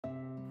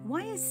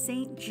Why is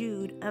Saint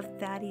Jude of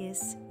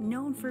Thaddeus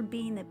known for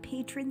being the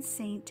patron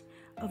saint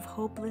of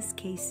hopeless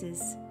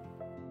cases?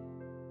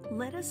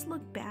 Let us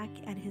look back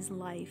at his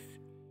life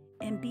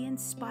and be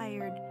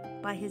inspired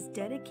by his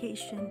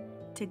dedication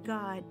to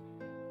God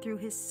through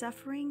his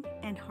suffering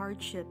and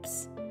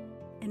hardships,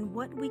 and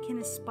what we can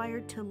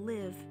aspire to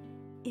live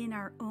in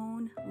our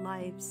own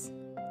lives.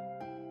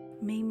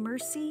 May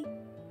mercy,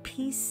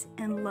 peace,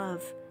 and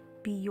love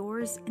be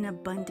yours in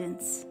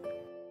abundance.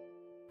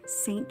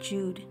 Saint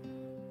Jude.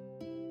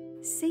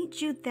 Saint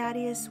Jude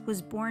Thaddeus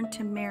was born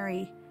to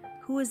Mary,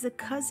 who was a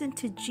cousin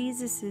to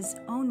Jesus'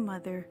 own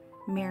mother,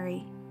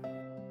 Mary.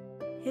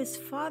 His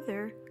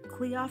father,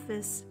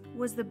 Cleophas,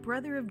 was the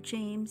brother of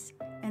James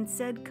and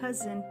said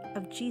cousin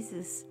of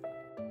Jesus.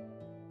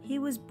 He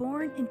was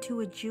born into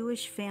a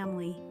Jewish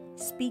family,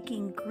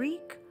 speaking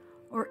Greek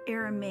or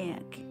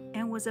Aramaic,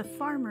 and was a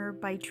farmer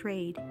by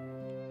trade.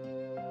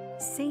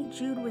 Saint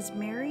Jude was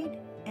married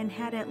and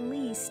had at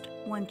least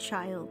one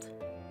child.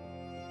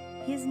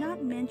 He is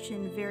not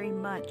mentioned very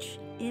much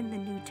in the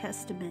New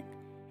Testament,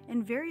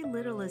 and very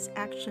little is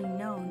actually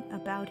known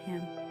about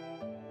him.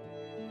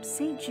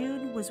 Saint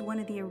Jude was one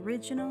of the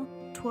original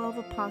 12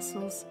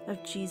 apostles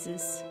of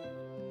Jesus.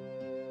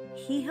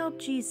 He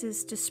helped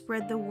Jesus to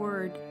spread the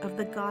word of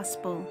the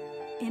gospel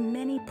in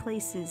many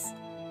places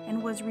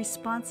and was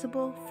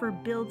responsible for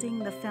building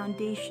the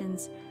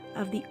foundations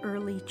of the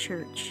early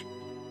church.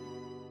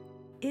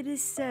 It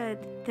is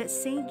said that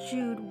Saint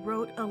Jude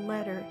wrote a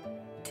letter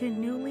to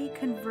newly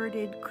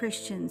converted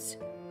Christians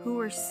who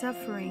were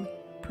suffering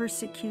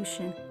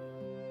persecution.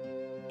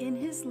 In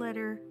his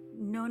letter,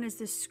 known as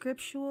the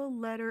Scriptural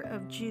Letter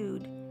of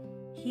Jude,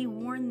 he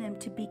warned them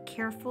to be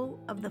careful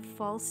of the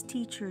false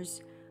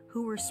teachers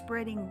who were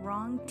spreading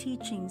wrong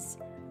teachings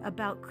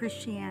about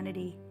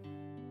Christianity.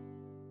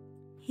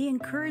 He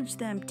encouraged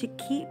them to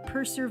keep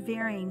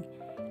persevering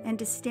and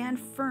to stand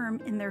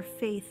firm in their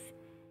faith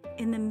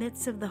in the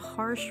midst of the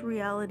harsh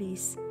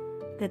realities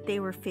that they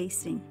were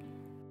facing.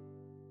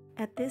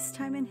 At this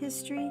time in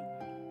history,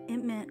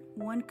 it meant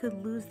one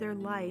could lose their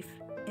life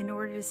in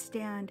order to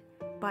stand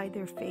by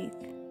their faith.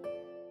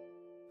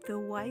 The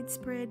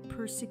widespread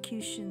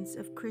persecutions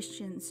of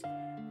Christians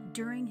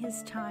during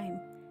his time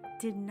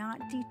did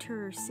not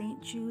deter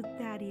Saint Jude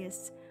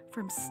Thaddeus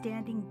from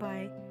standing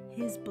by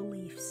his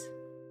beliefs.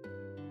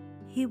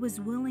 He was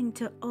willing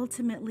to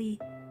ultimately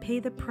pay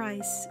the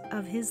price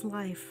of his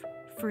life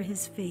for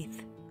his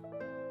faith.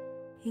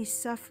 He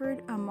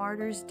suffered a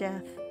martyr's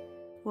death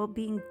while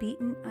being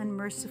beaten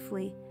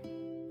unmercifully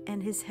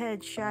and his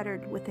head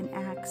shattered with an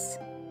axe.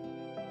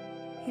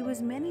 He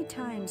was many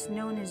times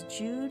known as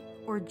Jude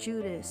or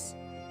Judas,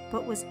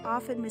 but was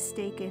often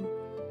mistaken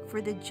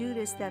for the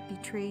Judas that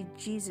betrayed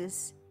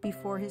Jesus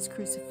before his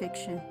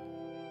crucifixion.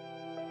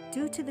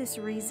 Due to this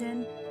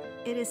reason,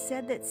 it is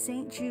said that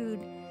Saint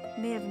Jude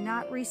may have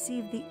not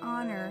received the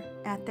honor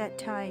at that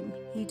time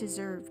he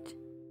deserved.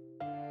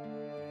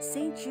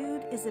 Saint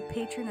Jude is a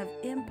patron of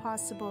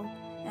impossible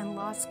and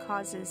lost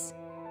causes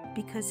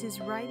because his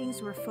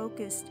writings were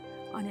focused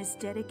on his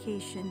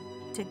dedication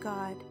to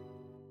God.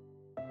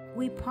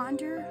 We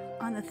ponder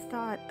on the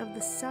thought of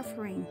the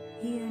suffering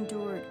he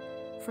endured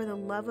for the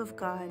love of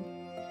God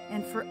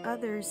and for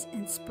others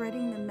in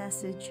spreading the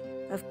message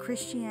of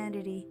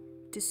Christianity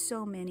to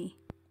so many.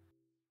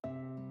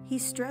 He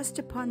stressed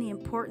upon the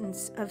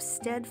importance of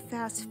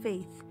steadfast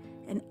faith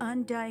and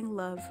undying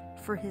love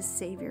for his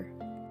Savior.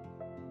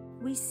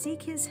 We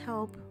seek his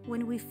help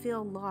when we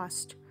feel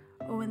lost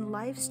or when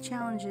life's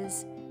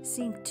challenges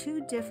seem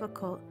too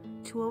difficult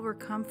to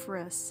overcome for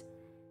us.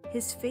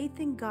 His faith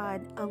in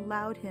God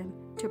allowed him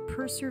to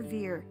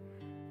persevere,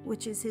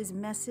 which is his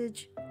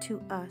message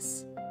to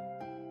us.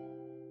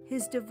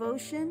 His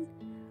devotion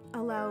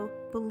allowed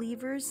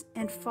believers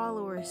and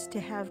followers to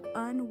have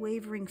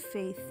unwavering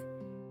faith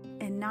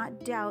and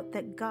not doubt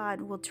that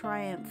God will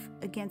triumph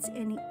against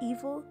any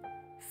evil,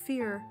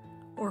 fear,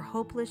 or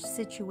hopeless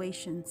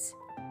situations.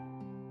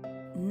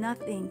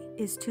 Nothing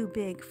is too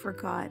big for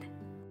God.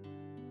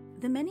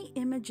 The many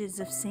images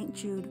of Saint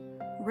Jude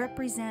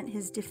represent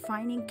his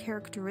defining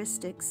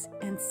characteristics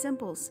and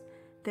symbols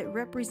that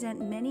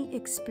represent many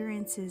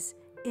experiences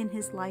in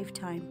his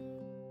lifetime.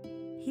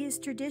 He is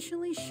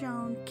traditionally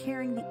shown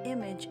carrying the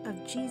image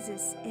of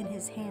Jesus in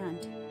his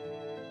hand.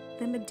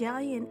 The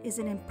medallion is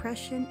an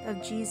impression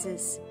of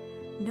Jesus,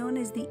 known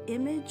as the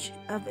image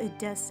of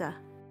Edessa.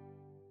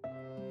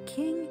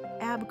 King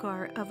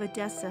Abgar of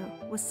Edessa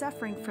was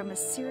suffering from a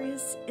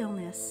serious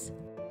illness.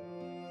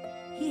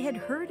 He had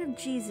heard of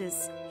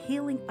Jesus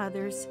healing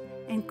others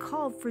and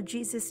called for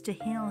Jesus to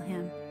heal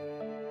him.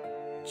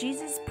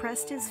 Jesus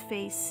pressed his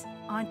face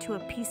onto a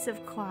piece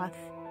of cloth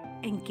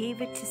and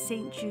gave it to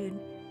Saint Jude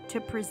to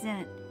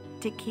present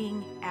to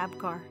King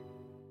Abgar.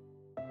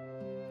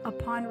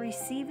 Upon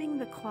receiving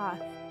the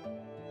cloth,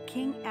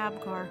 King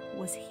Abgar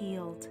was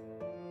healed.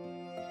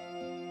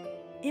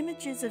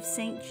 Images of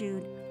Saint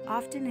Jude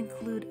often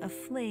include a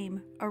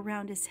flame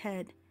around his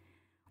head,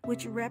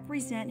 which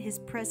represent his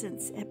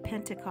presence at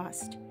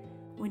Pentecost,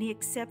 when he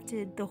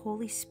accepted the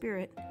Holy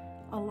Spirit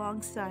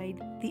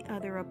alongside the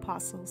other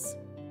apostles.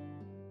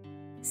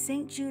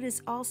 St. Jude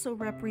is also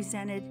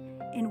represented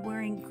in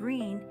wearing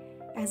green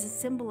as it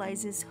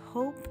symbolizes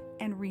hope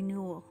and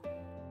renewal.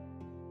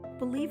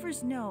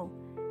 Believers know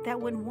that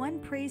when one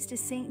prays to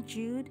St.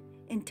 Jude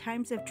in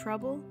times of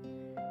trouble,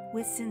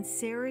 with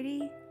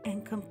sincerity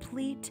and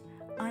complete,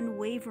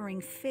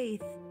 unwavering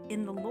faith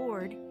in the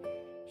Lord,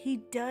 He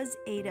does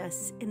aid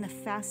us in the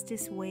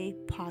fastest way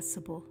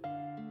possible.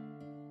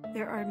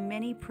 There are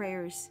many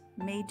prayers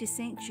made to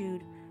St.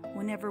 Jude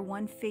whenever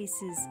one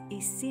faces a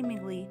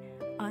seemingly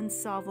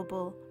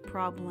unsolvable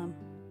problem.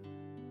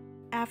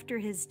 After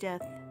his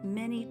death,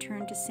 many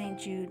turned to St.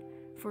 Jude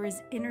for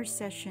his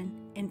intercession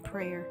in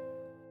prayer.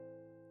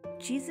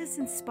 Jesus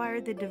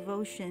inspired the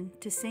devotion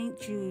to St.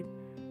 Jude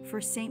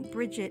for St.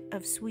 Bridget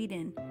of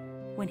Sweden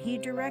when he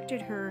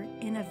directed her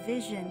in a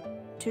vision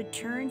to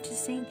turn to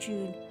St.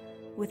 Jude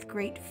with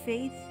great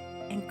faith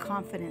and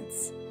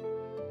confidence.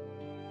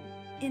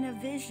 In a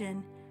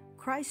vision,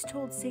 Christ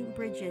told St.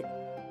 Bridget,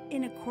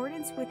 in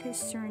accordance with his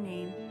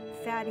surname,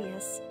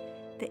 Thaddeus,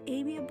 the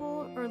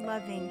amiable or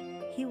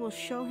loving, he will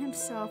show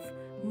himself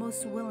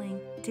most willing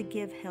to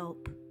give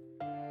help.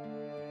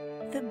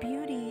 The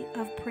beauty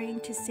of praying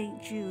to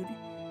St. Jude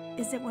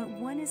is that when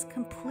one is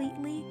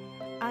completely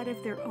out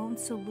of their own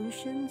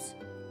solutions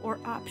or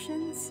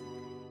options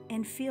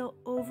and feel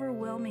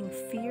overwhelming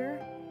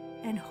fear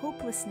and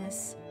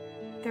hopelessness,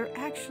 there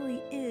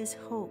actually is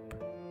hope.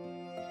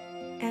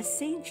 As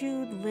St.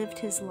 Jude lived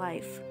his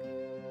life,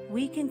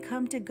 we can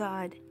come to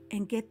God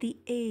and get the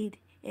aid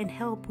and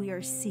help we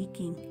are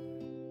seeking,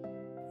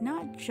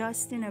 not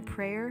just in a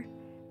prayer,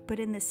 but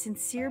in the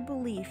sincere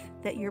belief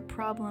that your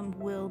problem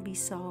will be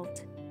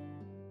solved.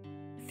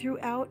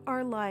 Throughout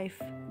our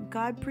life,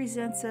 God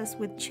presents us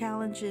with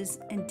challenges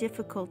and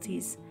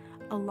difficulties,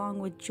 along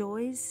with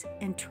joys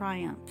and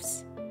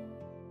triumphs.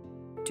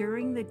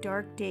 During the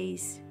dark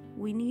days,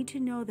 we need to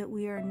know that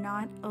we are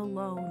not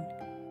alone.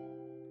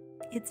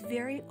 It's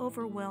very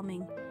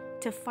overwhelming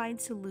to find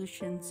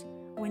solutions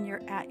when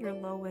you're at your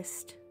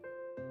lowest.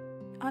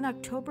 On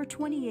October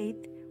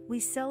 28th, we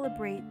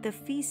celebrate the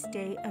feast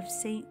day of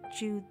St.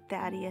 Jude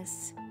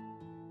Thaddeus.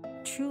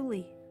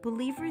 Truly,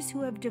 believers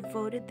who have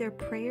devoted their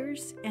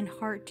prayers and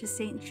heart to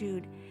St.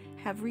 Jude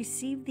have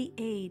received the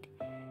aid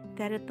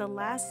that at the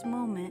last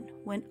moment,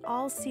 when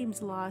all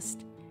seems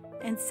lost,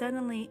 and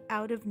suddenly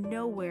out of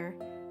nowhere,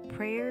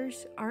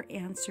 prayers are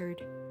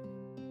answered.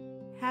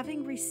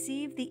 Having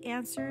received the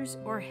answers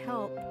or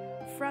help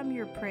from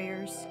your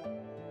prayers,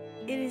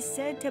 it is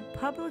said to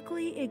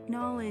publicly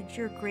acknowledge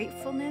your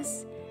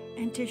gratefulness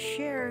and to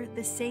share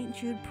the St.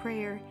 Jude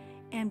prayer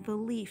and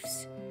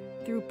beliefs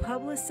through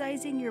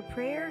publicizing your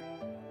prayer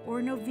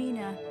or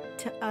novena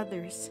to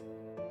others.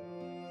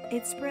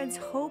 It spreads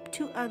hope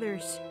to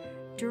others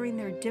during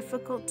their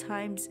difficult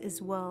times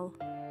as well.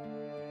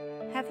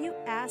 Have you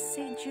asked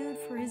St. Jude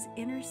for his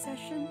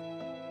intercession?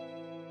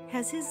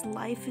 Has his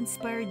life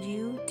inspired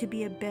you to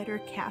be a better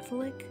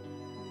Catholic?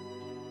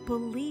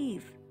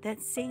 Believe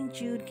that St.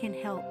 Jude can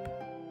help.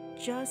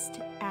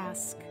 Just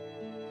ask.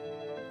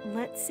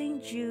 Let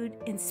St. Jude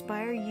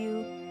inspire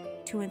you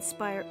to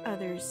inspire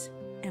others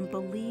and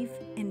believe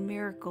in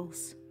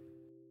miracles.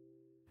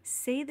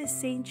 Say the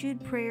St.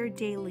 Jude prayer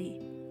daily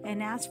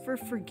and ask for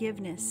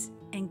forgiveness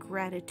and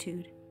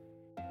gratitude.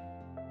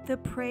 The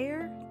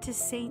prayer to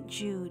St.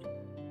 Jude.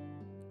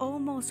 O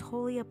most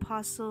holy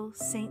apostle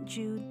St.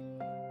 Jude,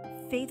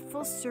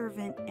 faithful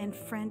servant and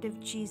friend of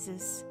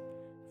Jesus,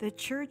 the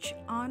Church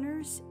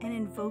honors and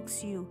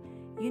invokes you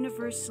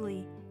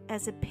universally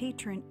as a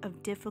patron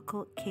of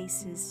difficult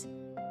cases,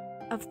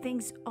 of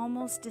things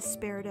almost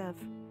despaired of.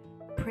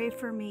 Pray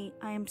for me,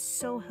 I am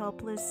so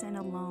helpless and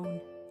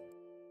alone.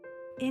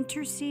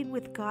 Intercede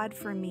with God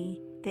for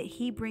me, that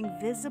He bring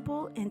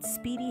visible and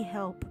speedy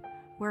help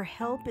where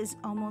help is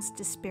almost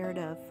despaired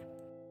of.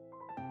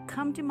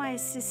 Come to my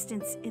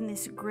assistance in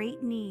this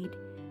great need,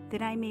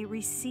 that I may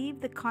receive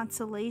the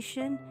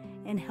consolation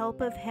and help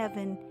of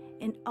heaven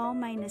in all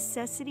my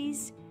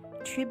necessities,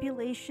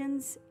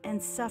 tribulations, and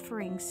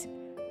sufferings,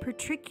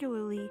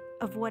 particularly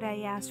of what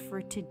I ask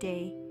for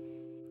today,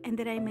 and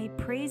that I may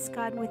praise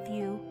God with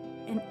you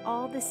and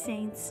all the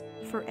saints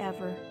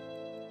forever.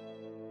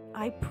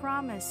 I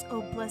promise,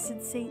 O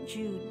blessed St.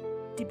 Jude,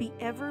 to be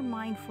ever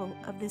mindful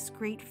of this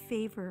great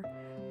favor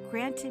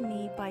granted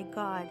me by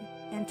God,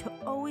 and to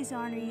always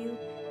honor you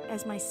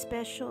as my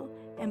special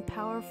and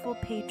powerful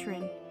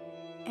patron,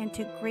 and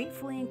to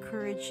gratefully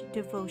encourage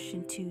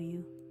devotion to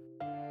you.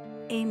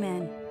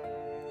 Amen.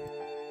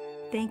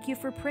 Thank you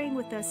for praying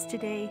with us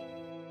today.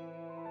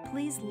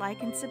 Please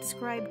like and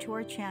subscribe to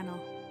our channel.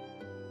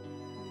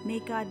 May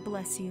God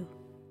bless you.